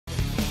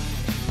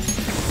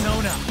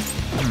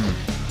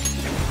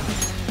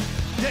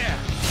There!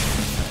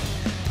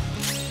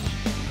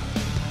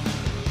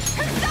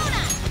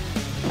 Persona!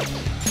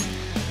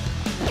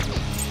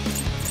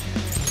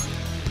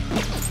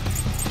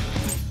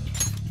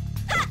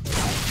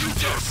 You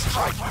dare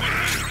strike me!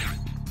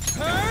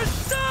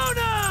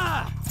 Persona!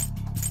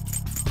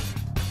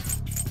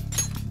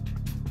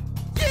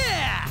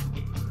 Yeah!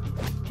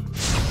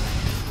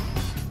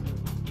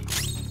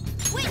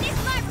 Witness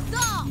my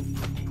resolve!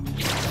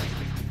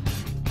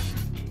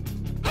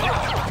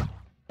 Ow!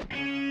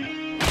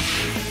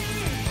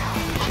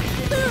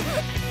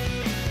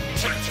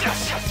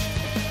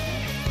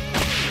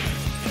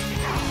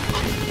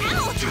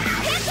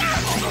 Hands up!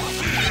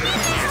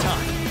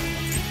 Time.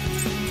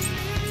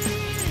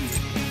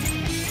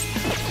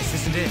 This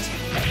isn't it.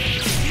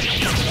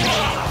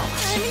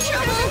 I'm in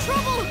trouble! I'm in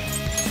trouble!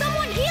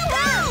 Someone heal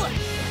her!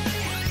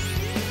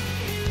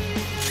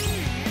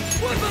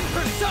 Whip him,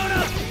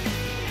 Persona!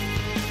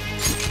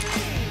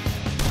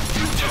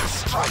 You dare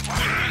strike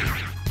me!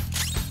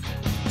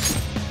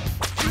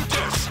 You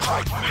dare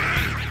strike me!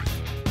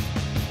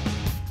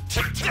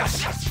 Take this!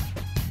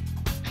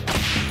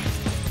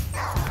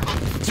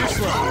 Too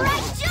slow. All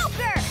right,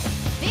 Joker!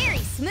 Very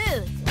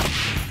smooth.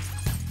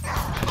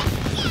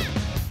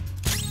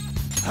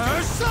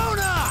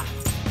 Persona!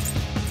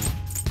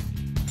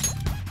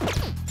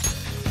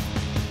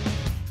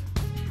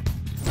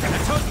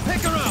 Thanatos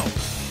Picaro!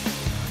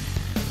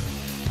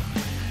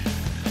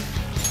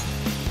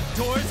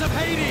 Doors of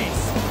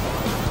Hades!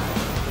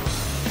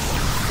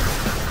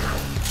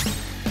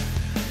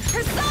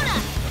 Persona!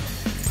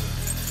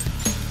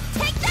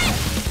 Take this!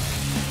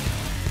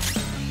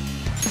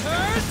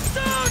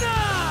 Persona!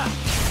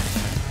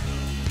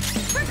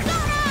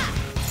 Persona!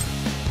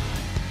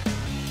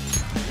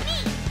 Me,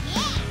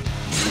 yeah!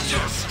 You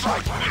dare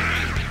strike me!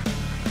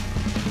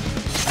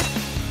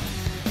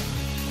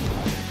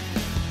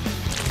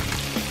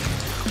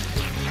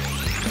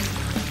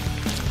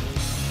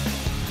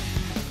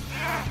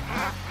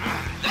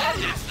 That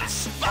is the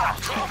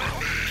spot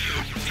coming,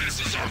 you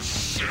pieces of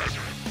shit!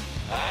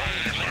 I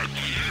let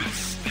you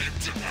speak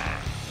to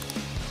that!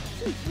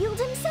 He healed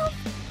himself?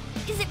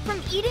 Is it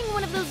from eating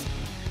one of those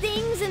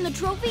things in the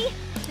trophy?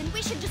 Then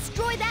we should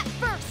destroy that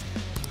first.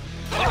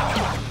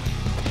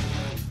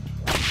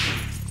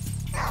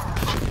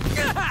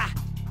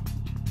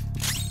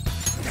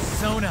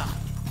 Persona!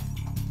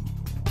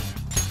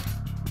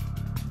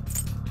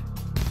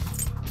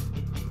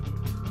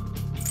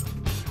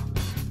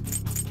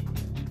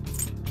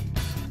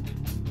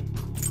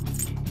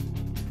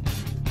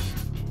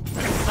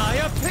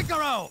 Messiah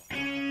Picaro!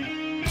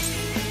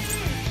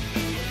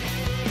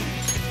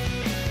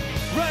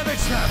 Ravage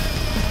them!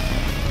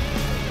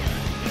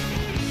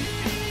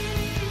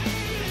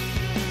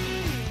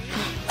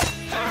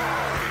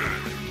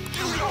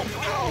 You don't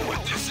know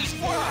what this is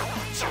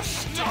worth, so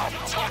stop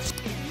touching!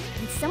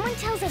 When someone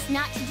tells us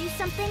not to do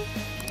something...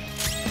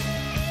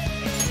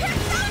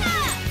 Persona!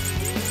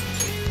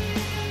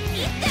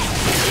 Eat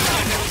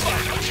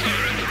this!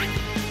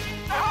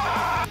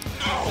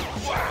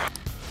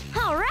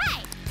 All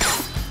right!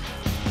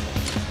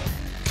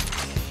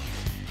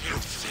 You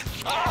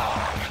think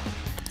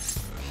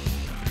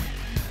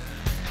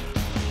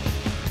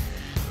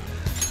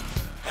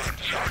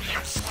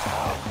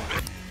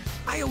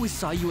I always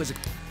saw you as a...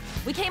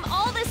 We came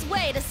all this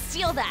way to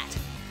steal that.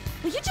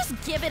 Will you just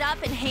give it up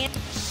and hand...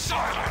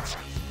 silent!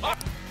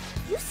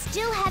 You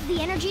still have the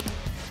energy?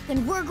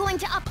 Then we're going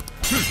to up...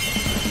 You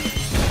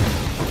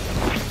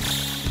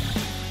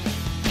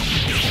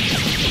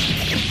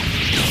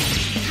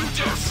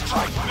dare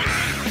strike me!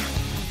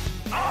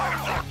 I'm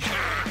the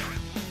king!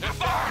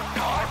 If I'm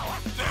not,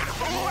 then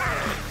who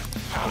is?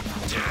 How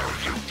dare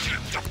you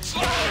keep the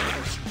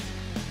slaves!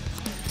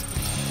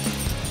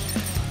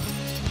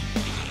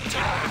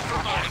 Time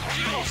for my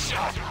kill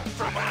shot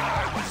from when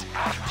I was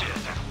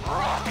active and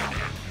rocking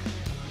it!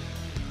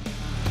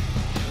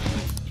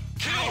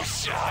 Kill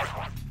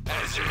shot!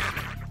 As in,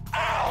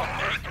 I'll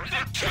make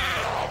the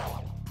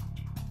kill!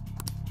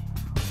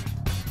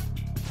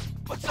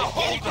 What's the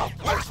holdup?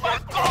 Where's my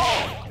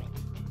goal?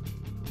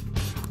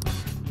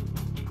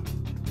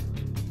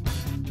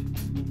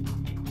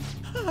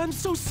 I'm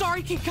so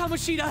sorry, King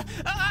Kamoshida.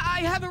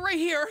 I have it right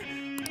here.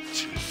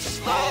 Too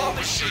slow,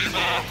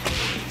 Mishima!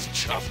 It's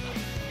tough.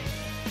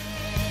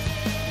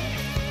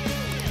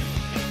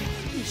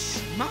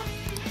 Mishima?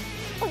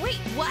 Oh, wait,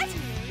 what?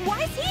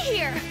 Why is he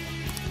here?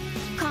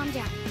 Calm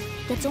down.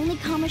 That's only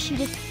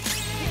Kamoshida. It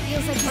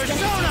feels like he's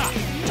Persona!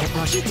 Don't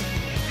rush it.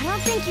 I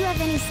don't think you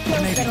have any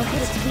skills Maybe that'll not.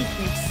 hit its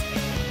weakness.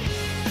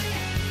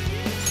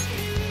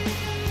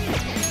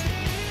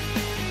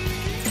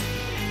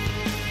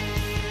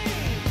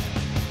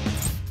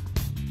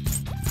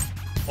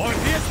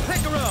 Orpheus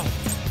Picaro!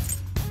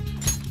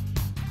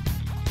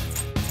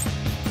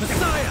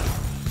 Messiah!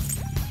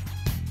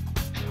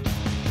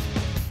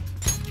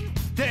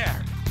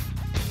 There!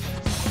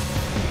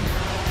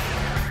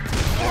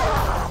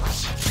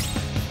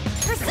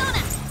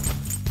 Persona!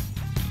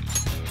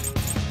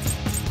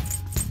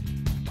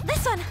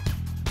 This one!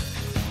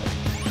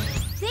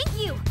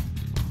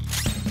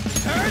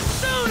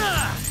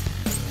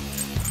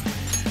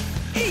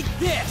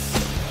 this!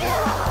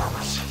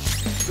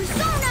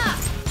 Persona!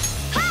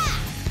 Ha!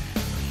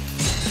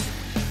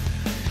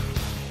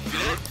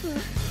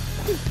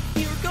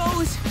 Here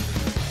goes!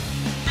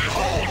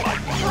 Behold my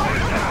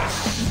greatness!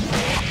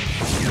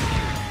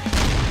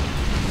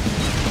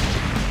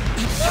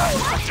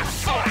 Such a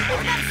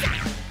fire!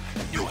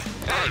 You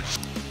edge!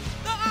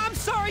 I'm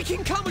sorry,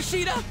 King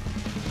Kamoshida!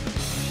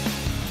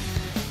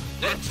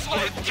 Let's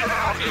get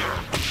out here!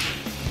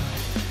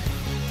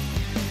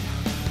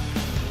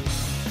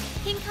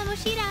 King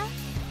Kamoshida,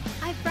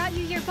 I've brought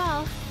you your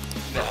ball.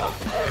 No,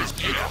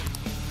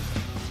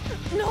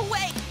 No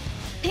way!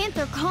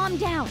 Panther, calm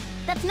down.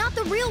 That's not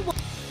the real one.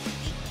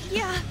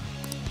 Yeah.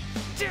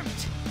 Damn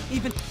it!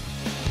 Even...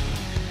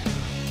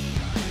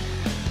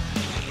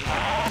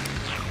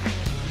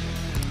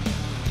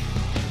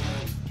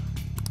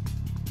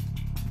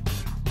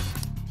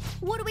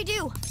 What do we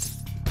do?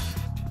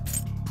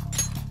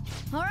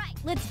 All right,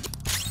 let's...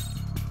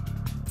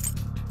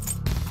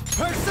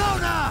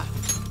 Persona!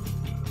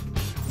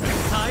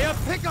 Messiah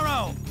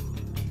Picaro!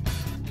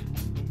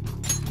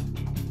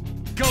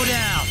 Go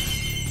down!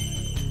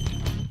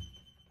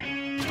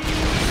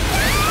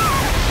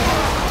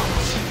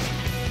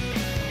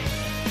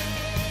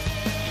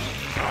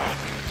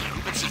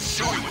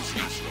 Shisui was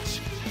useless.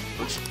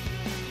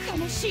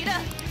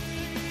 Kamoshida!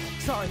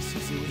 Sorry,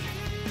 Suzui.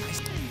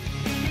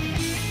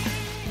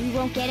 We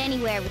won't get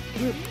anywhere with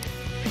group.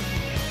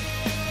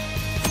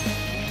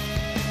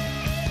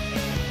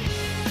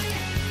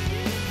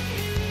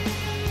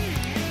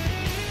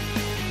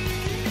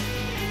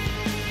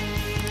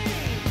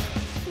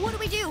 What do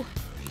we do?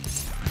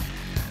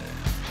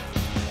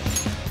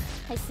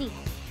 I see.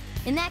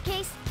 In that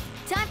case,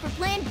 time for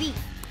Plan B.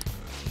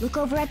 Look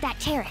over at that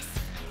terrace.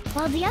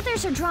 While the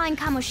others are drawing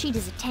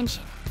Kamoshida's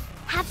attention,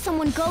 have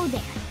someone go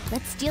there.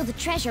 Let's steal the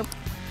treasure.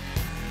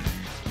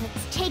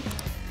 Let's take...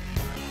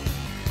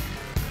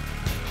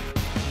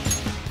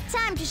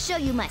 Time to show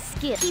you my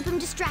skill. Keep him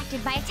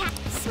distracted by attack.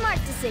 Smart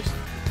decision.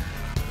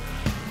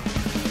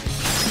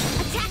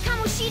 Attack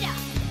Kamoshida!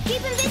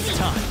 Keep him busy! It's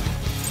time.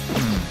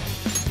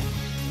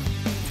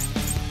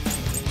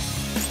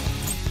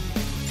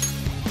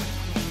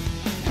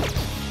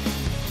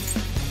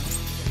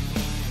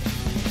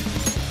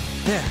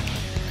 There.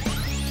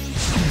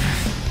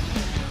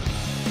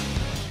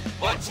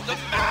 What's the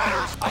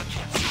matter? I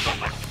can't see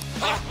them.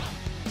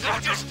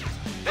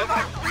 Am I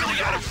really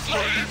out of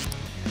flames?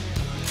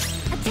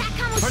 Attack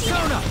Kamoshida!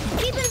 Persona!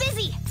 Keep him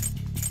busy!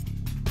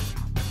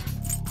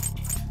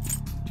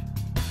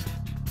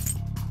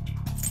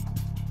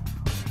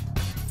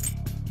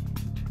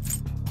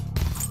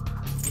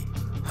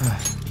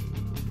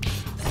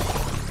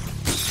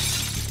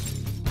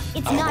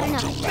 It's not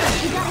enough.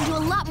 We gotta do a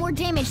lot more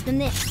damage than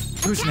this.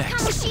 Who's Attack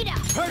next? Kamoshida!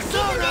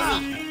 Persona!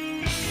 Keep him busy!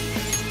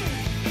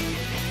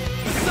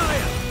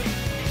 Messiah!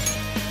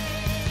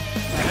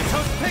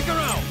 Thanatos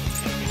Picaro!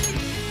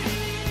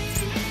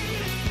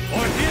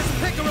 Orpheus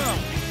Picaro!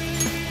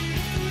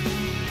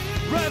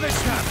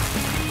 Ravish him!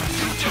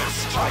 You just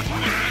strike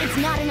me! It's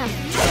not enough.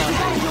 We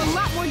gotta do a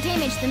lot more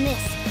damage than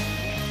this.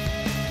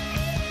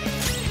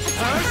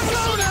 Attack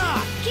Persona!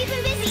 Kamoshida! Keep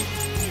him busy!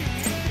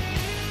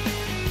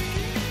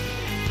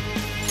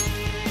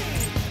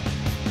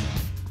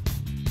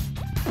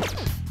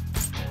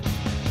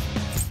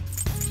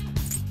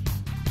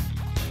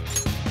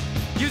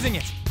 Using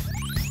it!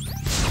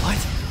 What?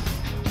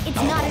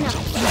 It's not enough.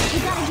 We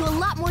gotta do a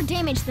lot more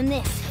damage than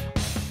this.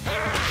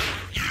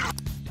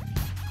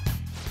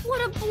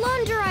 What a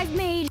blunder I've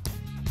made!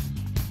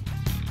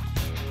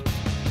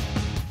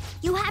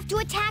 You have to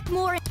attack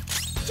more.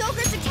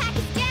 Joker's attack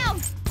is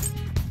down!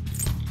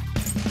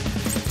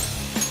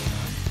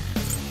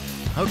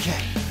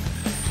 Okay.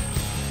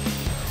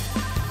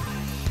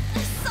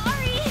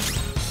 Sorry!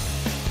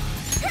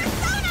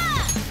 Persona!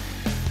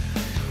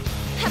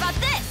 How about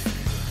this?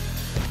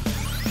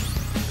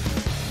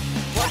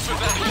 What's with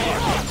that here?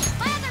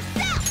 My other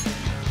self!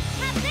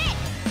 Have this!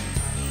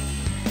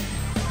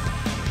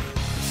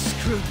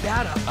 Screwed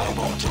that up. I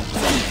want to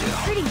leave.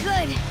 Pretty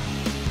good.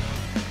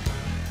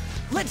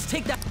 Let's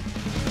take that.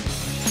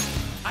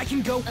 I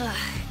can go.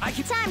 I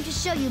can. Time to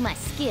show you my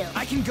skill.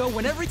 I can go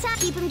whenever. Time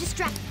keep him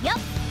distracted. Yup.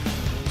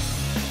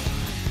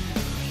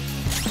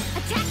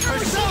 Attack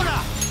Persona!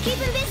 Kamoshida! Keep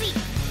him busy!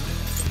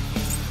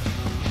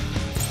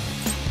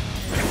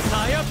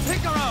 Messiah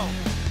Picaro!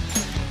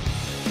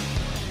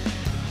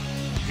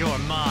 You're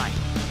mine.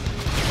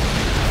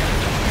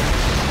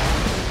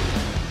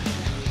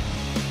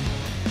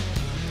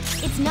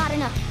 It's not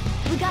enough.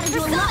 We gotta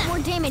do a lot more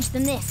damage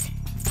than this.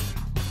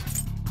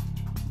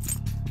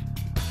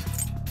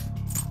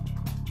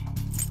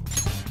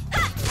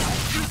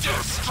 You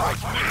just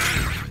strike me!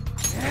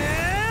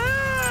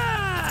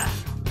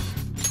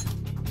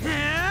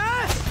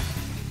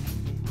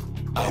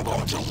 I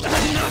want to leave.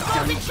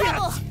 He's in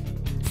trouble!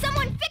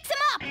 Someone fix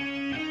him up!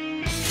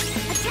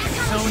 Attack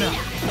Kamoshida!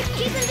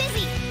 Keep him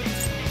busy!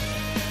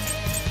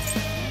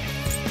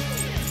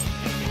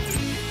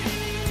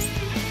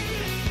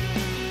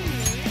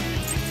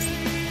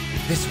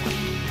 This one.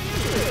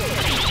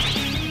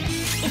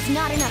 It's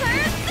not enough.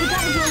 We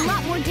gotta do a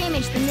lot more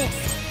damage than this.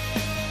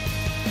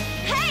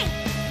 Hey!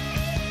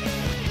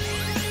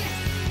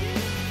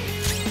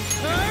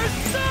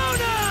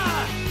 Persona!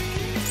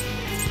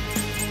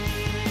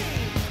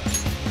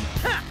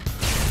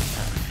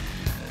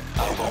 I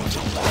want to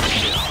lock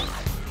you.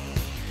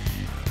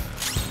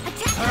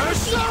 Attack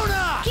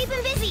Persona! Keep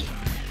him busy!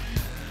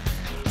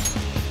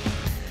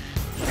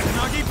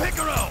 Nagi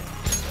Picaro!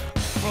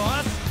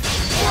 Cross!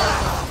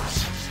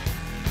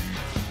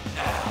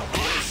 Now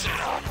listen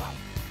up.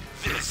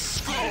 This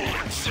school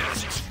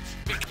exists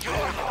because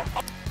you're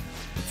the...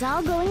 It's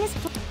all going as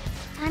planned.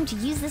 Time to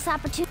use this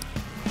opportunity.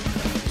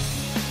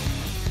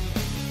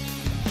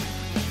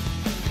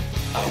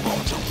 I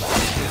want to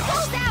lock you.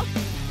 Hold out!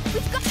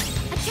 We've got...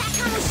 Attack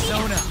Kamoshida!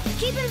 Persona!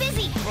 Keep him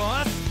busy!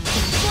 Cross!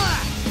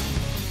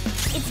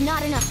 Flash! It's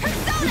not enough.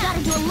 We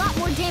gotta do a lot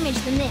more damage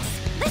than this.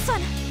 This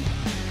one!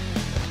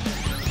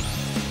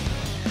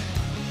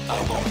 I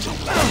want to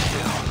lock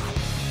you.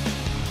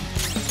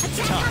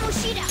 Attack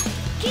Kamoshida!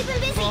 Keep him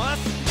busy! Cross!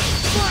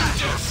 Flash!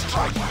 Just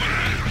strike me.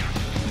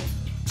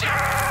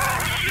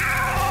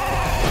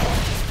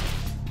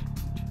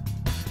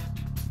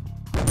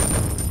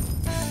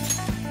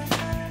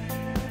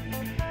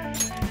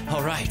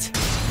 All right,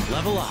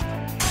 level up.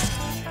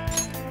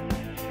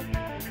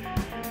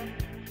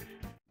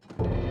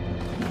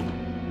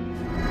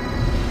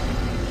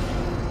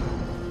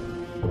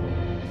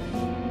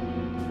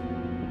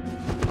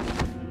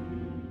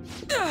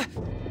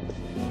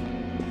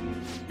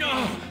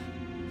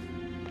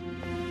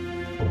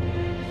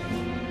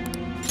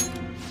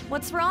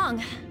 What's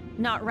wrong?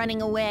 Not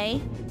running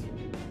away?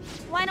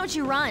 Why don't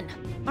you run?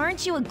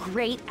 Aren't you a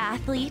great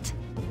athlete?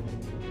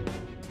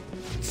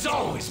 It's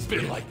always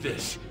been like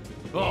this.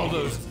 All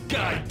those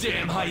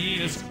goddamn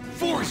hyenas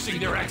forcing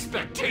their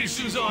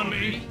expectations on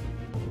me.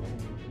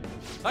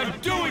 I'm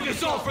doing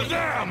this all for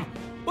them!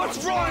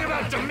 What's wrong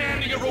about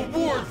demanding a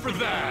reward for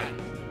that?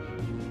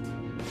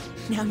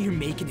 Now you're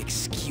making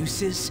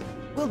excuses?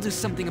 We'll do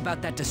something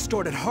about that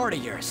distorted heart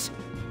of yours.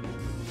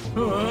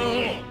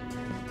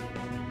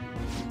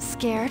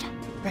 Scared?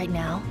 Right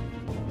now?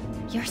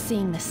 You're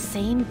seeing the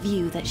same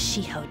view that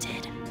Shiho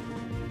did.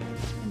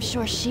 I'm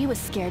sure she was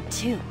scared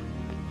too.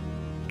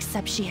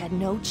 Except she had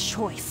no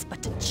choice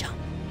but to jump.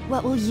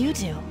 What will you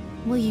do?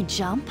 Will you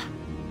jump?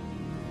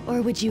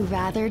 Or would you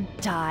rather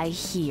die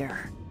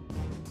here?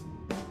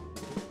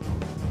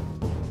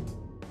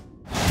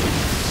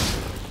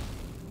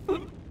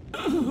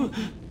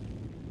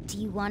 Do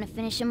you want to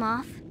finish him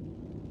off?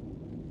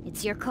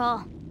 It's your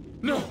call.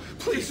 No,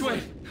 please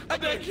wait. I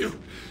beg you.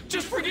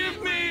 Just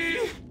forgive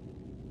me!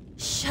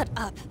 Shut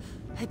up.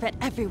 I bet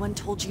everyone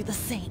told you the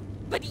same.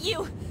 But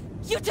you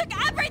took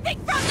everything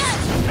from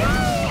them!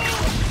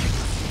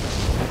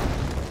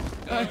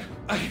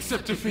 I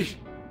accept defeat.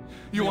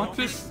 You want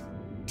this?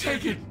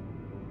 Take it.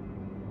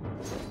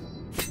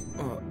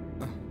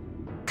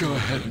 Go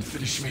ahead and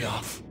finish me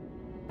off.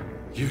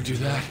 You do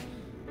that,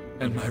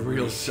 and my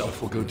real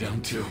self will go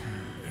down too.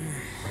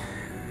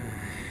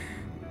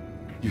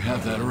 You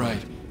have that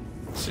right,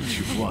 since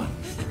you've won.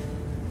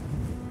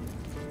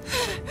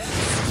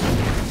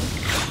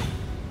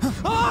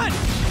 On!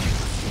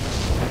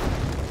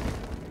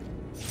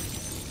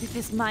 If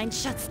his mind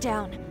shuts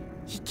down,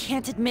 he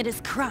can't admit his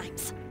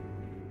crimes.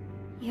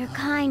 You're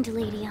kind,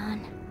 Lady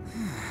Ann.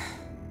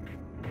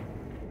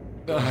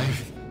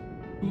 I've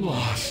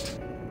lost.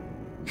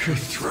 You're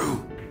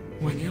through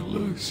when you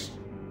lose.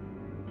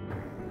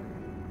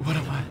 What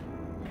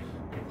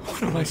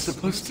am I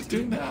supposed to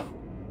do now?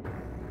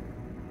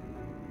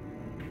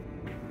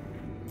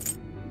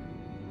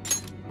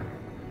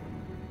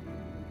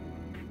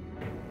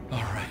 All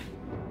right.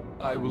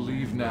 I will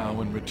leave now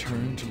and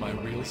return to my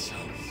real self.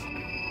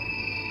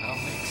 I'll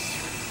make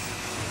certain.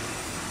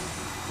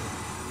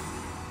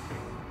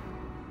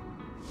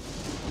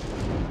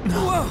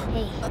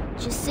 Hey,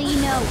 just so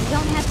you know, we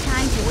don't have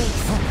time to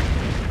waste.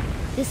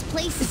 This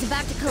place is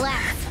about to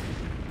collapse.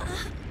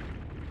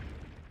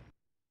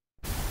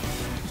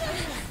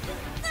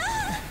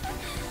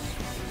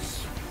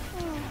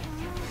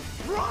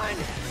 Run!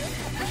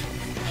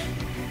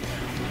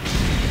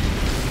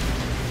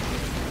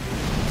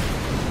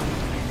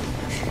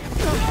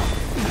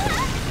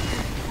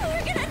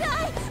 We're gonna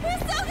die! We're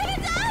so gonna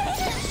die!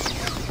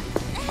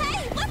 Hey,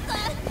 what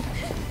the?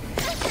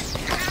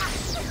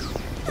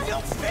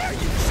 Don't spare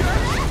you,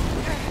 jerk!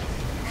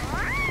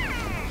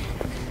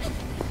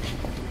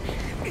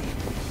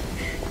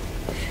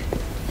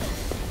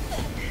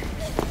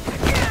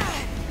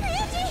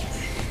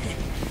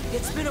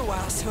 It's been a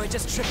while, so I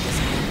just tripped this.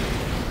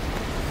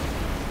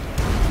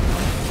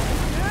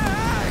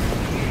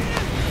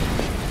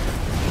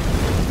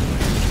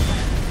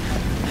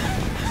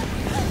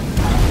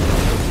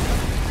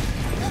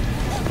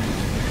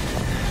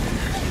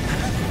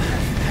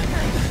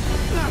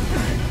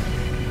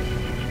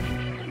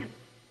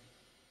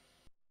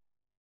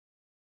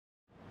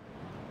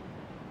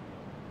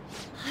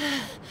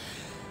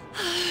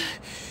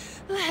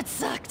 That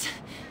sucked.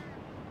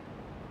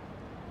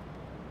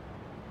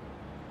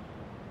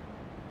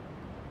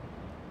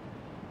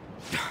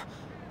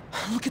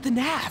 Look at the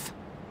nav.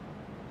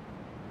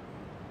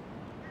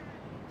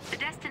 The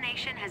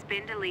destination has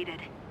been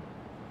deleted.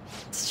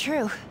 It's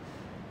true.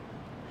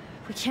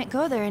 We can't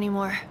go there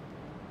anymore.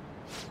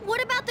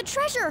 What about the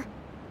treasure?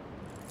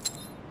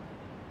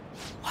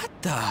 What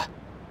the?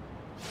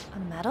 A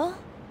medal?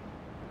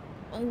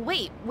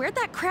 Wait, where'd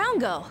that crown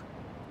go?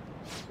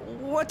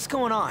 What's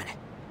going on?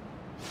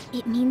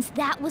 It means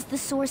that was the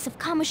source of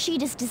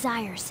Kamoshida's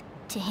desires.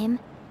 To him,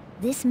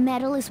 this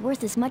medal is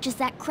worth as much as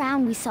that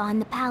crown we saw in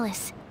the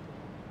palace.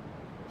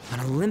 An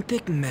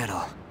Olympic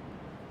medal.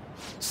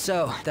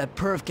 So, that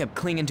perv kept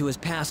clinging to his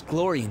past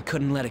glory and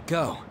couldn't let it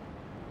go.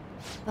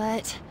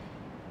 But...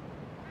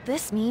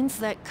 this means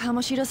that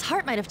Kamoshida's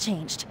heart might have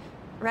changed,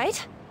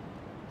 right?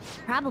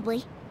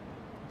 Probably.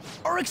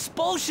 Our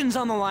expulsion's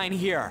on the line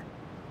here!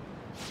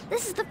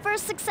 This is the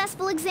first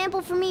successful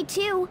example for me,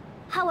 too.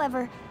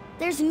 However,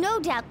 there's no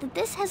doubt that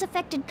this has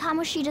affected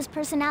Kamoshida's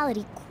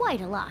personality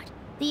quite a lot.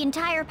 The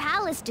entire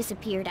palace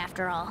disappeared,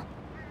 after all.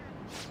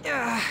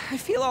 I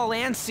feel all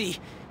antsy.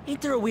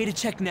 Ain't there a way to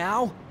check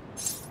now?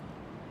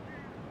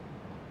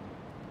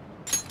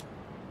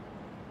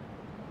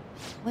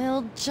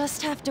 We'll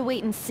just have to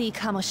wait and see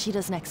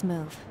Kamoshida's next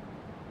move.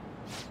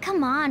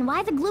 Come on,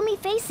 why the gloomy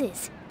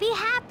faces? Be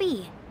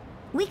happy!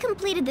 We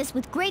completed this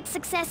with great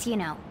success, you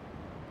know.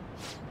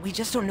 We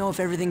just don't know if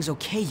everything's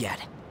okay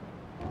yet.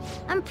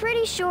 I'm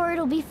pretty sure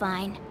it'll be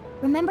fine.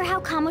 Remember how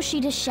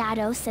Kamoshida's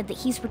shadow said that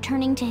he's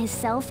returning to his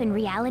self in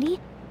reality?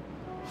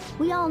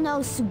 We all know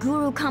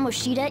Suguru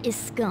Kamoshida is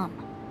scum.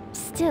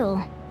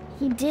 Still,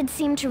 he did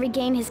seem to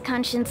regain his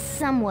conscience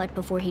somewhat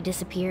before he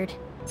disappeared.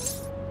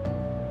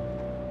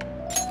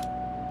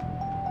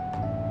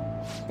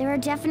 There are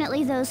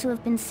definitely those who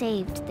have been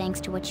saved thanks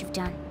to what you've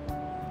done.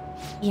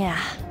 Yeah.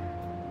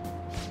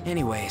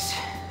 Anyways,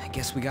 I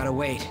guess we gotta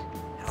wait.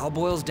 It all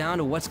boils down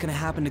to what's gonna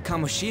happen to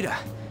Kamoshida.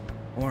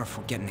 Or if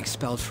we're getting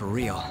expelled for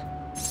real.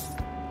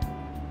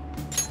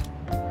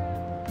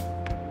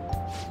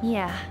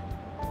 Yeah.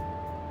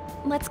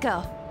 Let's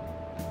go.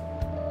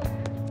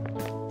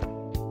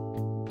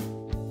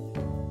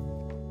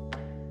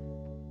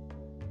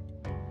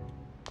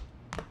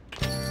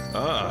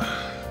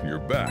 Ah, you're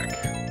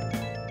back.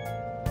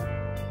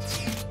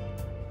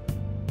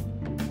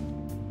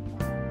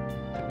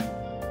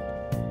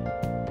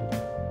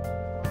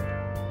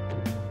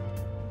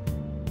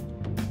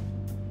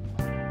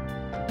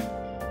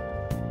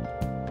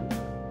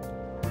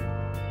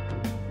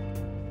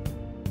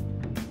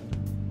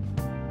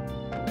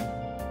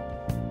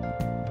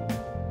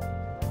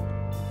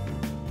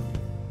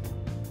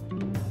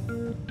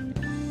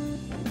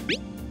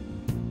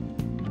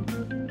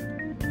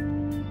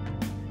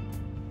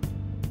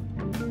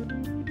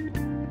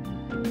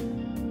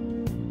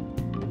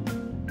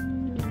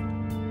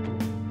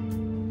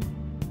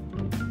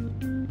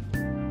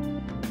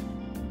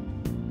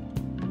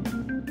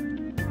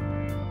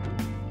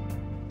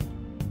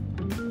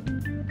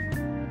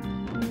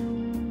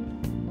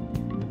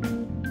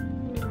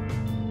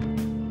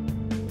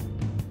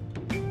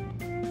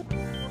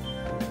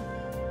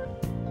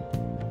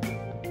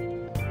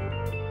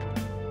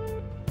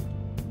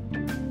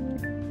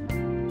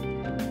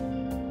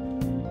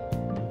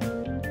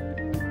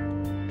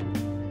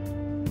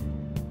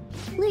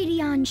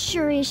 Leon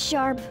sure is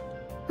sharp.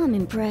 I'm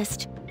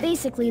impressed.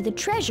 Basically, the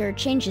treasure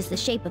changes the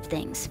shape of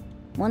things.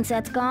 Once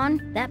that's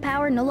gone, that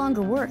power no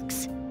longer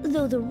works.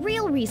 Though the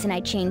real reason I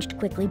changed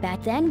quickly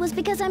back then was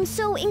because I'm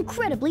so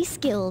incredibly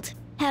skilled.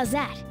 How's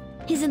that?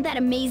 Isn't that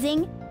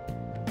amazing?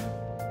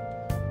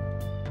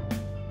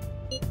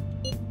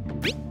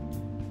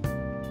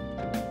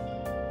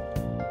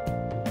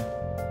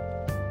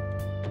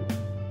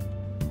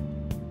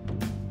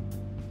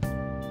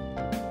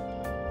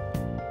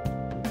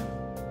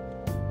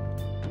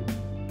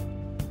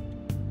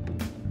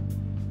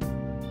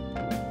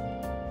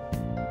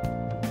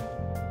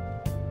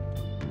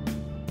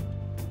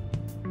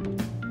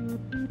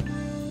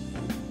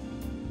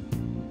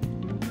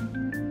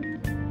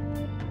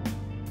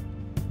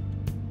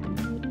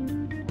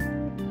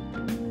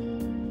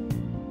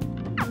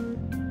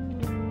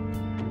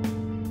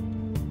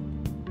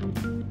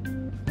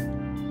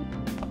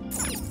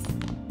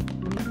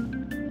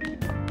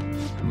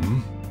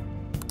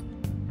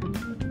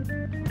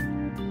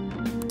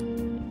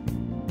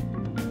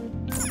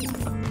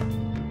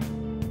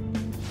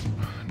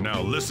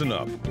 Now listen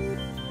up.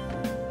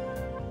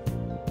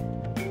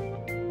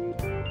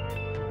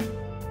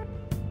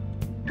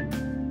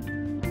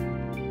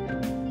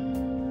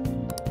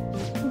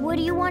 What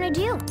do you want to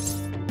do?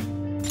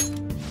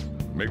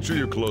 Make sure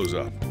you close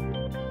up.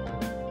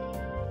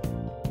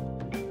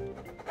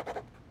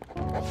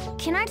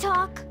 Can I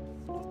talk?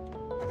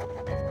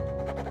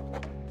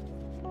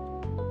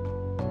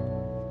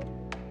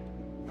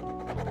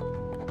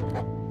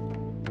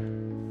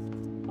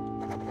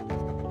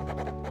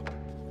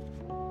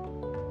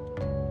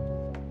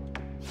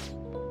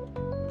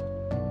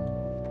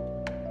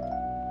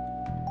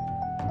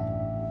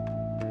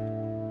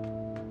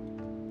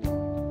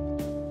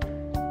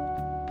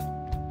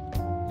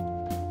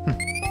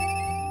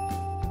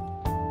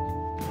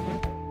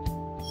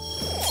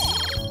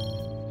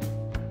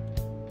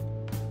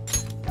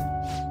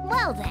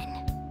 Well then.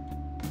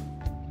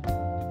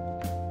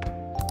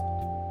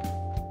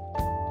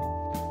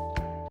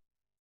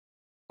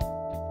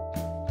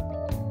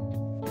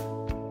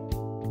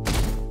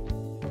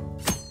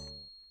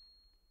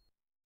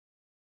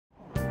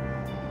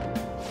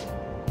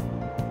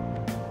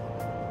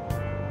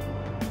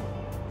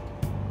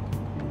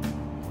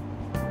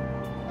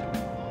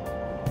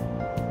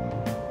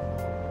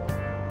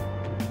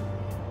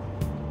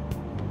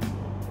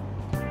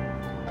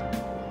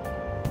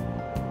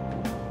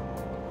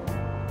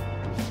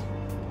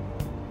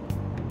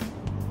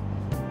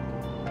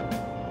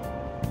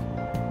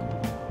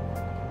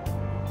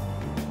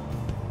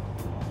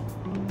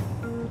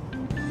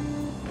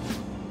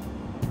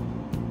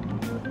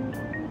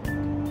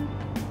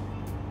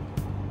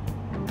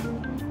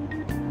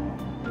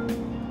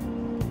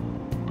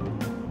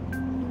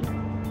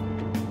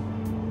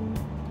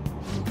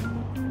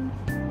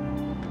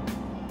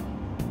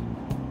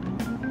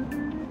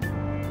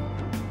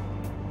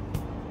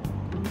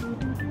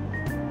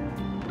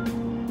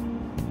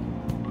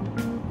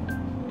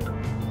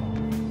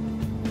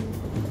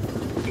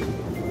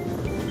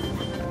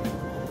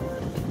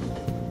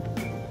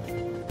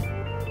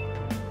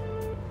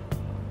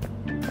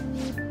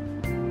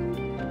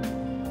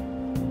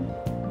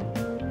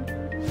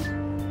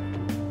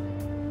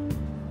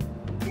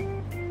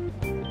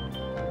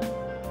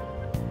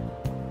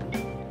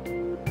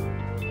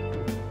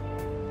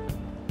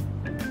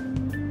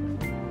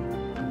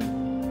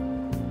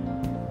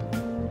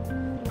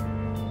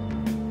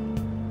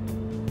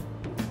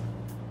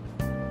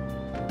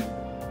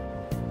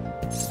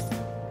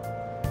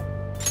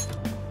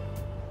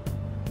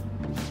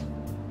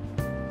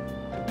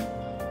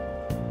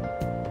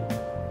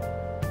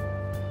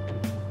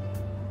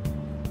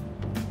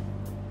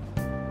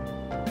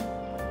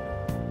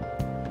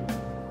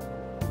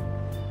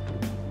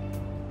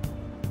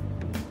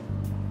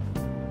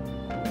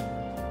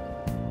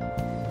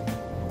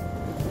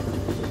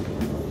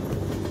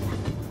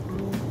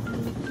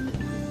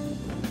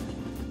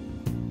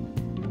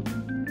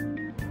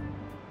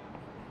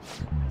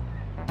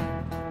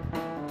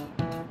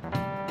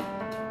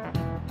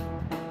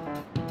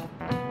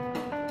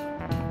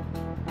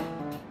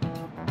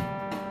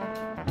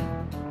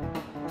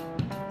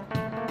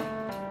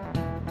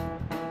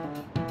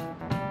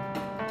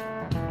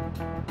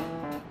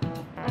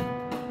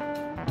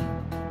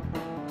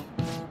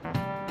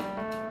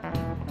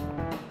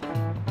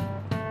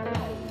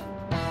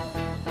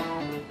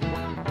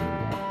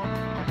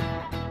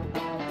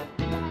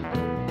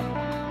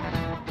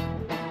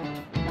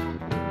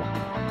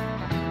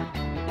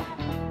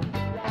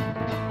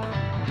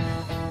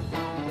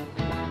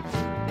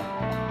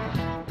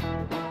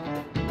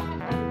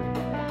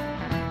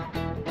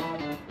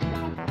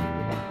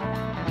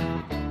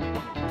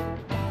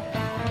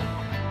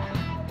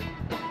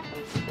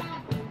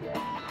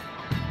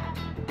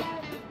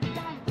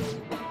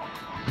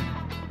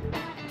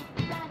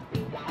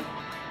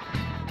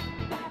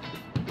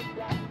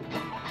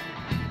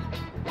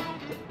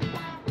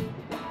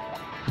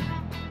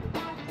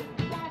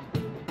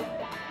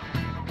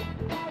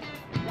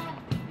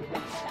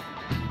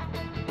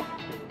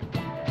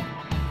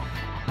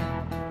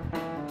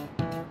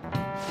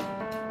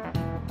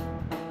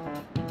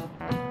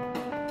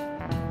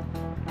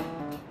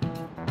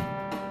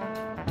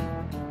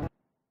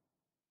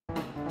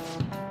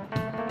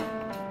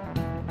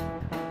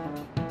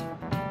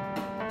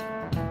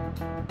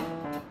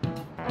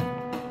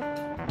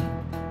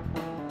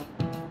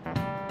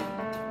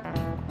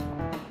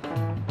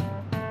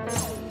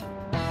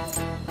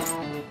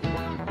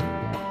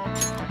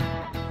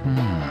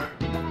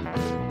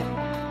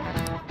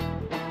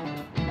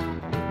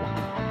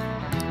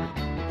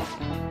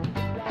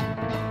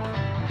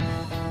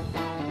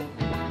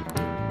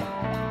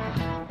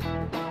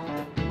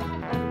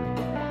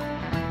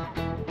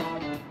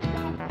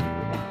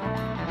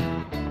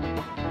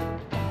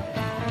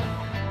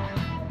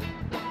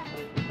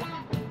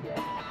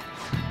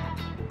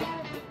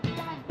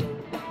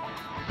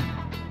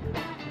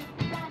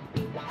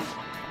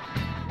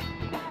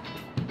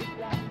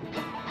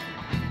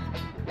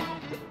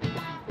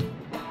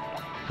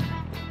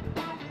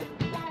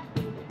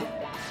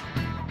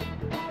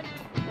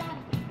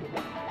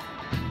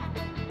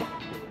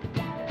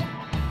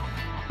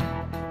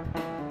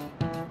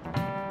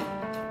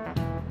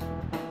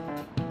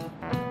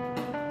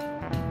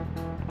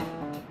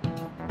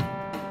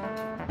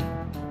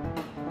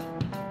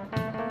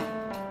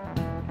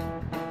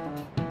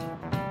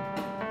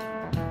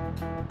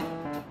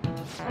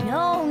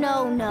 No,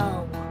 no,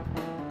 no.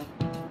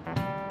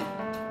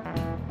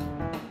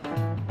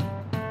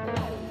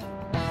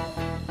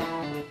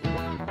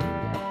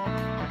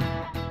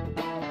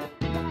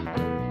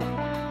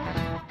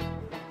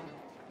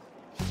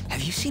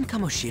 Have you seen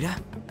Kamoshida?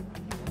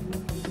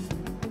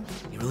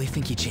 You really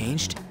think he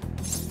changed?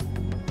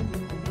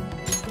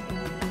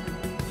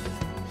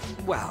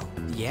 Well,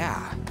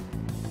 yeah.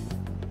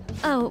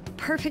 Oh,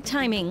 perfect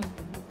timing.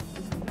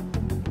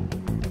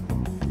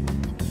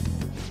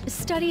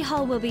 study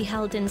hall will be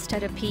held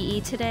instead of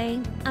PE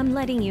today. I'm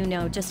letting you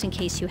know just in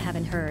case you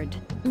haven't heard.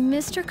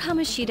 Mr.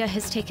 Kamoshida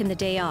has taken the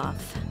day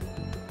off.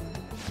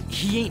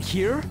 He ain't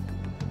here?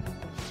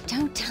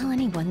 Don't tell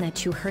anyone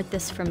that you heard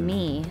this from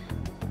me.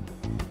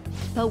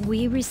 But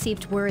we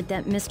received word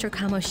that Mr.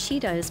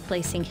 Kamoshida is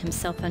placing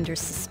himself under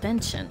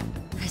suspension.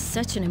 It's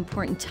such an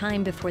important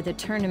time before the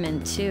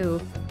tournament,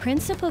 too.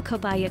 Principal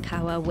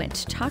Kobayakawa went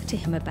to talk to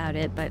him about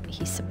it, but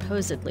he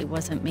supposedly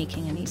wasn't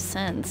making any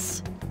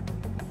sense.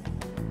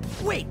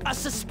 Wait, a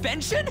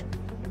suspension?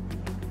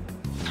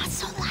 Not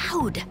so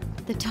loud!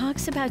 The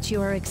talks about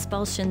your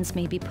expulsions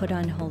may be put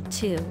on hold,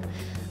 too.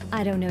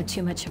 I don't know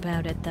too much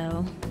about it,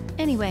 though.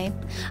 Anyway,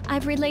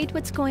 I've relayed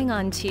what's going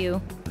on to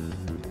you.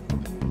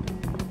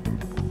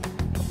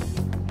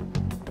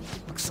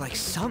 Looks like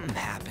something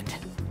happened.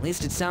 At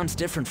least it sounds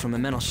different from a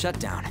mental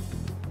shutdown.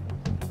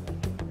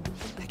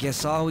 I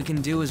guess all we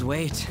can do is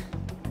wait.